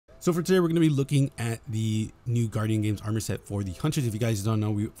So for today, we're going to be looking at the new Guardian Games armor set for the Hunters. If you guys don't know,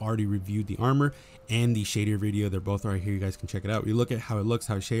 we've already reviewed the armor and the shader video. They're both right here. You guys can check it out. We look at how it looks,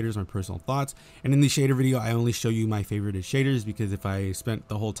 how it shaders, my personal thoughts. And in the shader video, I only show you my favorite shaders, because if I spent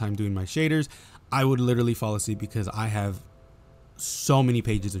the whole time doing my shaders, I would literally fall asleep, because I have so many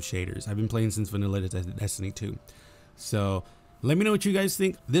pages of shaders. I've been playing since vanilla Destiny 2. So let me know what you guys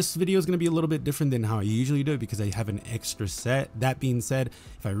think. This video is going to be a little bit different than how I usually do it, because I have an extra set. That being said,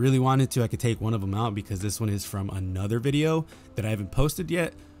 if I really wanted to, I could take one of them out, because this one is from another video that I haven't posted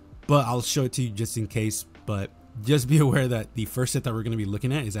yet, but I'll show it to you just in case. But just be aware that the first set that we're going to be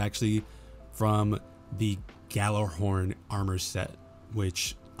looking at is actually from the Gjallarhorn armor set,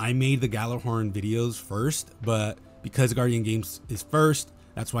 which I made the Gjallarhorn videos first, but because Guardian Games is first,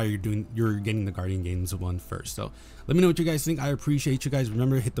 that's why you're getting the Guardian Games one first. So let me know what you guys think. I appreciate you guys.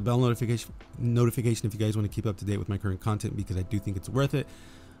 Remember, hit the bell notification if you guys want to keep up to date with my current content, because I do think it's worth it.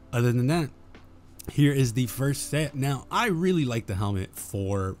 Other than that, here is the first set. Now, I really like the helmet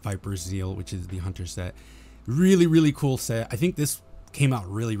for Viper Zeal, which is the Hunter set. Really cool set. I think this came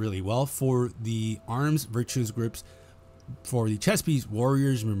out really well. For the arms, Virtue's grips. For the chest piece,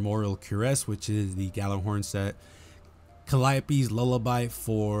 Warriors Memorial Cuirass, which is the Gjallarhorn set. Calliope's Lullaby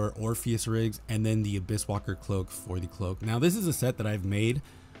for Orpheus rigs, and then the Abyss Walker cloak for the cloak. Now, this is a set that I've made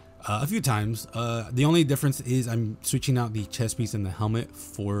a few times. The only difference is I'm switching out the chest piece and the helmet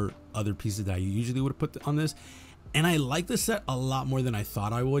for other pieces that I usually would put on this. And I like this set a lot more than I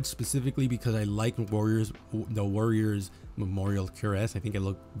thought I would, specifically because I like the Warriors Memorial Cuirass. I think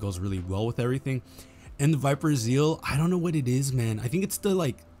it goes really well with everything. And the Viper Zeal, I don't know what it is, man. I think it's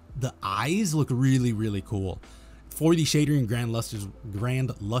the eyes look really cool. For the shader and grand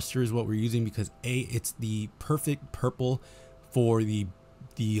luster is what we're using, because it's the perfect purple for the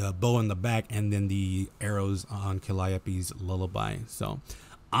bow on the back, and then the arrows on Calliope's Lullaby. So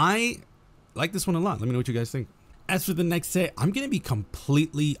I like this one a lot. Let me know what you guys think. As for the next set, I'm gonna be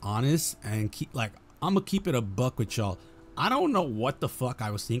completely honest and I'm gonna keep it a buck with y'all. I don't know what the fuck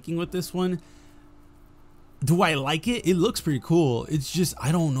I was thinking with this one. Do I like it? It looks pretty cool. It's just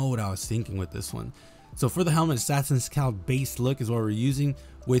I don't know what I was thinking with this one. So for the helmet, Assassin's Cowl base look is what we're using,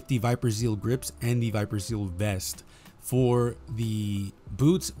 with the Viper Zeal grips and the Viper Zeal vest. For the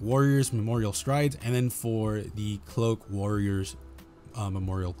boots, Warriors Memorial strides, and then for the cloak, Warriors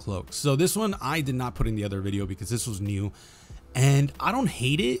Memorial cloak. So this one I did not put in the other video because this was new, and I don't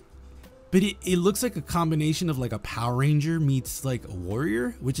hate it, but it looks like a combination of like a Power Ranger meets like a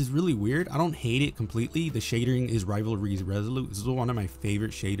warrior, which is really weird. I don't hate it completely. The shading is Rivalry's Resolute. This is one of my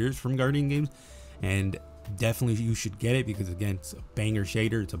favorite shaders from Guardian Games, and definitely you should get it, because again, it's a banger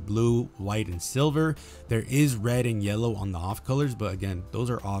shader. It's a blue, white, and silver. There is red and yellow on the off colors, but again,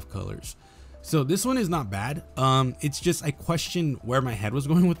 those are off colors. So this one is not bad. It's just I question where my head was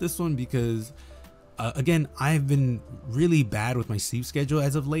going with this one, because again, I've been really bad with my sleep schedule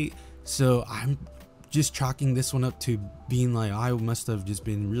as of late, so I'm just chalking this one up to being like, I must have just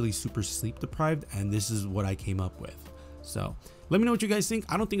been really super sleep deprived, and this is what I came up with. So let me know what you guys think.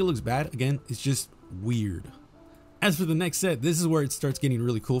 I don't think it looks bad. Again, it's just weird. As for the next set, this is where it starts getting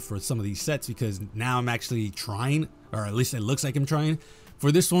really cool for some of these sets, because now I'm actually trying, or at least it looks like I'm trying.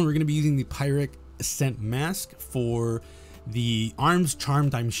 For this one, we're going to be using the Pyrrhic Ascent mask. For the arms,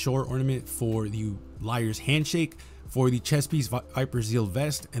 Charmed I'm Sure ornament. For the Liar's Handshake. For the chest piece, Viper Zeal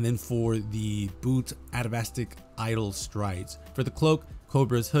vest. And then for the boots, Atavastic Idol strides. For the cloak,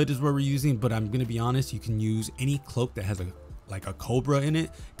 Cobra's hood is what we're using, but I'm gonna be honest, you can use any cloak that has a cobra in it.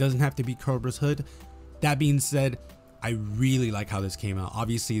 Doesn't have to be Cobra's hood. That being said, I really like how this came out.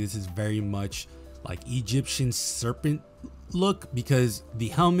 Obviously, this is very much like Egyptian serpent look, because the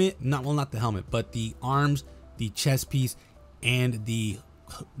helmet, not the helmet, but the arms, the chest piece, and the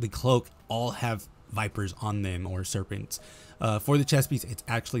cloak all have vipers on them, or serpents. For the chest piece, it's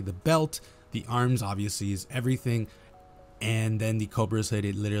actually the belt. The arms obviously is everything, and then the Cobra's hood,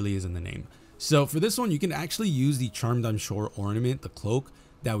 it literally is in the name. So for this one, you can actually use the Charmed I'm Sure ornament, the cloak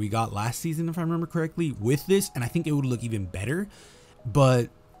that we got last season, if I remember correctly, with this, and I think it would look even better. But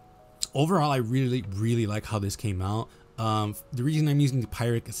overall, I really like how this came out. The reason I'm using the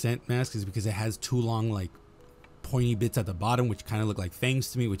Pyrrhic Ascent mask is because it has two long pointy bits at the bottom, which kind of look like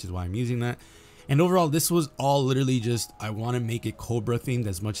fangs to me, which is why I'm using that. And overall, this was all literally just, I want to make it Cobra themed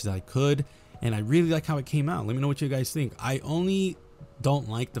as much as I could, and I really like how it came out. Let me know what you guys think. I only don't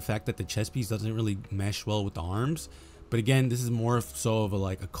like the fact that the chest piece doesn't really mesh well with the arms, but again, this is more so of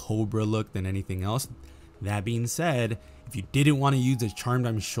a Cobra look than anything else. That being said, if you didn't want to use the Charmed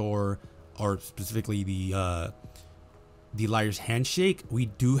I'm Sure, or specifically the Liar's Handshake, we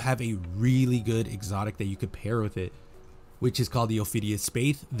do have a really good exotic that you could pair with it. which is called the Ophidius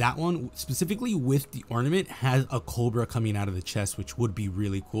Spathe. That one specifically with the ornament has a cobra coming out of the chest, which would be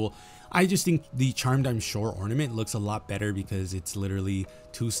really cool. I just think the Charmed I'm Sure ornament looks a lot better because it's literally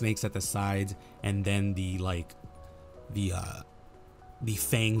 2 snakes at the sides, and then the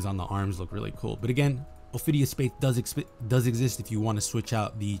fangs on the arms look really cool. But again, Ophidius Spathe does exist if you want to switch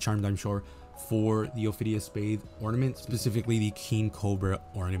out the Charmed I'm Sure for the Ophidius Spathe ornament, specifically the King Cobra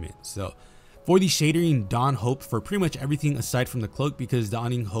ornament. So for the shadering, Dawn Hope for pretty much everything aside from the cloak, because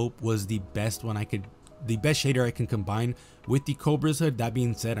Dawning Hope was the best shader I can combine with the Cobra's hood. That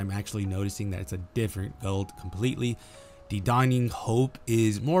being said, I'm actually noticing that it's a different gold completely. The Dawning Hope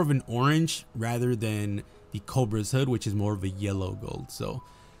is more of an orange rather than the Cobra's hood, which is more of a yellow gold. So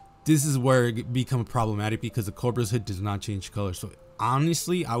this is where it becomes problematic because the Cobra's hood does not change color. So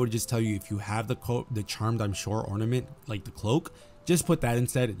honestly, I would just tell you, if you have the Charmed I'm Sure ornament, like the cloak, just put that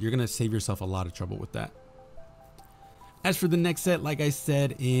instead. You're gonna save yourself a lot of trouble with that. As for the next set, like I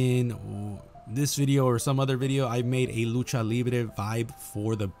said in this video or some other video, I made a Lucha Libre vibe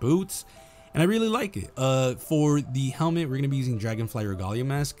for the boots, and I really like it. For the helmet, we're gonna be using Dragonfly Regalia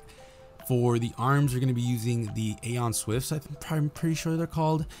mask. For the arms, we're gonna be using the Aeon Swifts, I'm pretty sure they're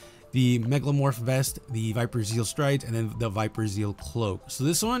called. The Megalomorph vest, the Viper Zeal strides, and then the Viper Zeal cloak. So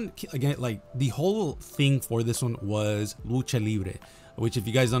this one, again, like the whole thing for this one was Lucha Libre, which if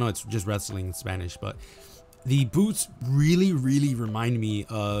you guys don't know, it's just wrestling in Spanish. But the boots really remind me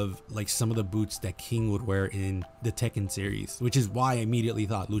of like some of the boots that King would wear in the Tekken series, which is why I immediately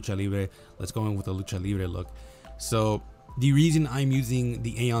thought Lucha Libre, let's go in with a Lucha Libre look. So the reason I'm using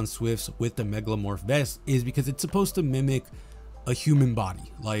the Aeon Swifts with the Megalomorph vest is because it's supposed to mimic a human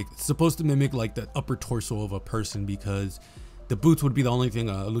body. Like, it's supposed to mimic like the upper torso of a person, because the boots would be the only thing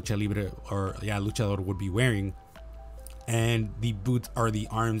a Lucha Libre or luchador would be wearing, and the boots or the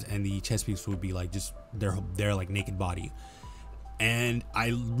arms and the chest piece would be like just their like naked body. And I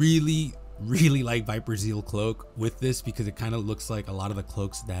really like Viper Zeal cloak with this because it kind of looks like a lot of the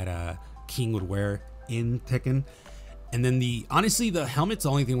cloaks that King would wear in Tekken. And then honestly, the helmet's the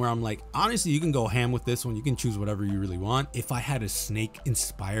only thing where I'm like, honestly, you can go ham with this one. You can choose whatever you really want. If I had a snake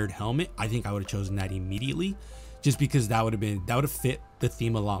inspired helmet, I think I would have chosen that immediately, just because that would have fit the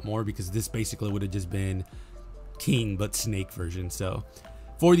theme a lot more, because this basically would have just been King but snake version. So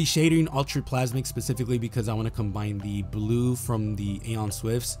for the shading, Ultra Plasmic specifically because I want to combine the blue from the Aeon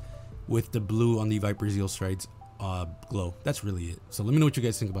Swifts with the blue on the Viper Zeal strides glow. That's really it. So let me know what you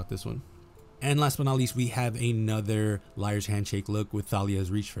guys think about this one. And last but not least, we have another Liar's Handshake look with Thalia's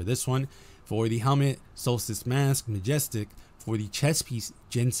Reach for this one. For the helmet, Solstice Mask, Majestic. For the chest piece,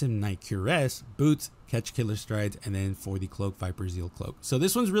 Jensen Knight Cuirass, boots, Catch Killer Strides, and then for the cloak, Viper Zeal cloak. So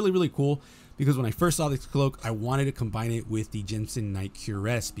this one's really cool because when I first saw this cloak, I wanted to combine it with the Jensen Knight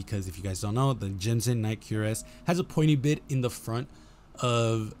Cuirass, because if you guys don't know, the Jensen Knight Cuirass has a pointy bit in the front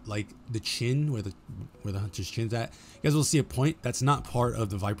of like the chin, where the hunter's chin's at. You guys will see a point that's not part of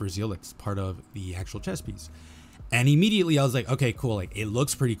the Viper Zeal, it's part of the actual chest piece. And immediately I was like, okay, cool, like it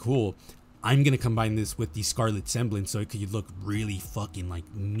looks pretty cool. I'm gonna combine this with the Scarlet Semblance so it could look really fucking like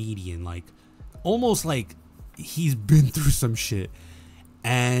meaty and like almost like he's been through some shit.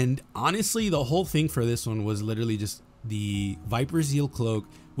 And honestly, the whole thing for this one was literally just the Viper Zeal cloak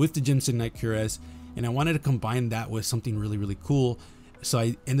with the Jensen Knight Cuirass, and I wanted to combine that with something really cool. So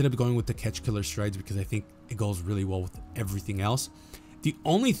I ended up going with the Catch Killer Strides because I think it goes really well with everything else. The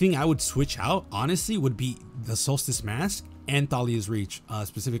only thing I would switch out, honestly, would be the Solstice Mask and Thalia's Reach,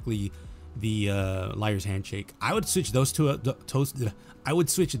 specifically the Liar's Handshake. I would switch those two out. I would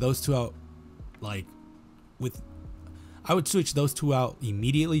switch those two out, like I would switch those two out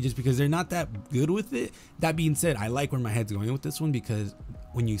immediately just because they're not that good with it. That being said, I like where my head's going with this one, because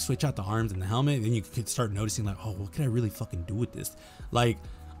when you switch out the arms and the helmet, then you could start noticing like, oh, what can I really fucking do with this? Like,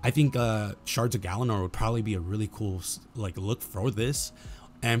 I think Shards of Galanor would probably be a really cool like look for this.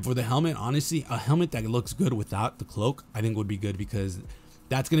 And for the helmet, honestly, a helmet that looks good without the cloak, I think would be good, because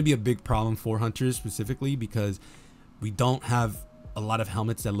that's going to be a big problem for hunters specifically, because we don't have a lot of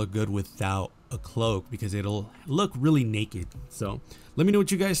helmets that look good without a cloak, because it'll look really naked. So let me know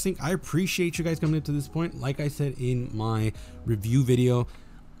what you guys think. I appreciate you guys coming up to this point. Like I said in my review video,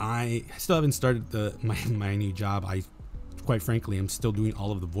 I still haven't started my new job. Quite frankly, I'm still doing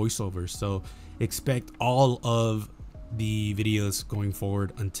all of the voiceovers, so expect all of the videos going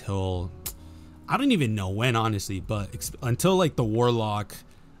forward until I don't even know when, honestly, but until like the warlock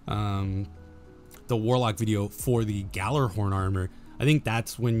video for the Gallarhorn armor. I think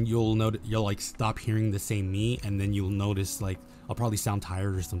that's when you'll like stop hearing the same me, and then you'll notice like I'll probably sound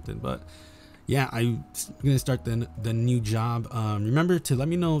tired or something. But yeah, I'm gonna start the new job. Remember to let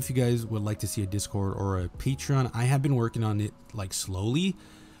me know if you guys would like to see a Discord or a Patreon. I have been working on it like slowly,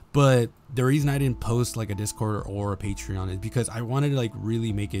 but the reason I didn't post like a Discord or a Patreon is because I wanted to like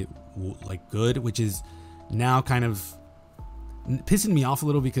really make it like good, which is now kind of pissing me off a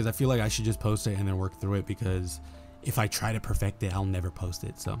little, because I feel like I should just post it and then work through it, because if I try to perfect it, I'll never post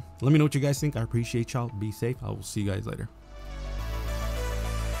it. So let me know what you guys think. I appreciate y'all. Be safe. I will see you guys later.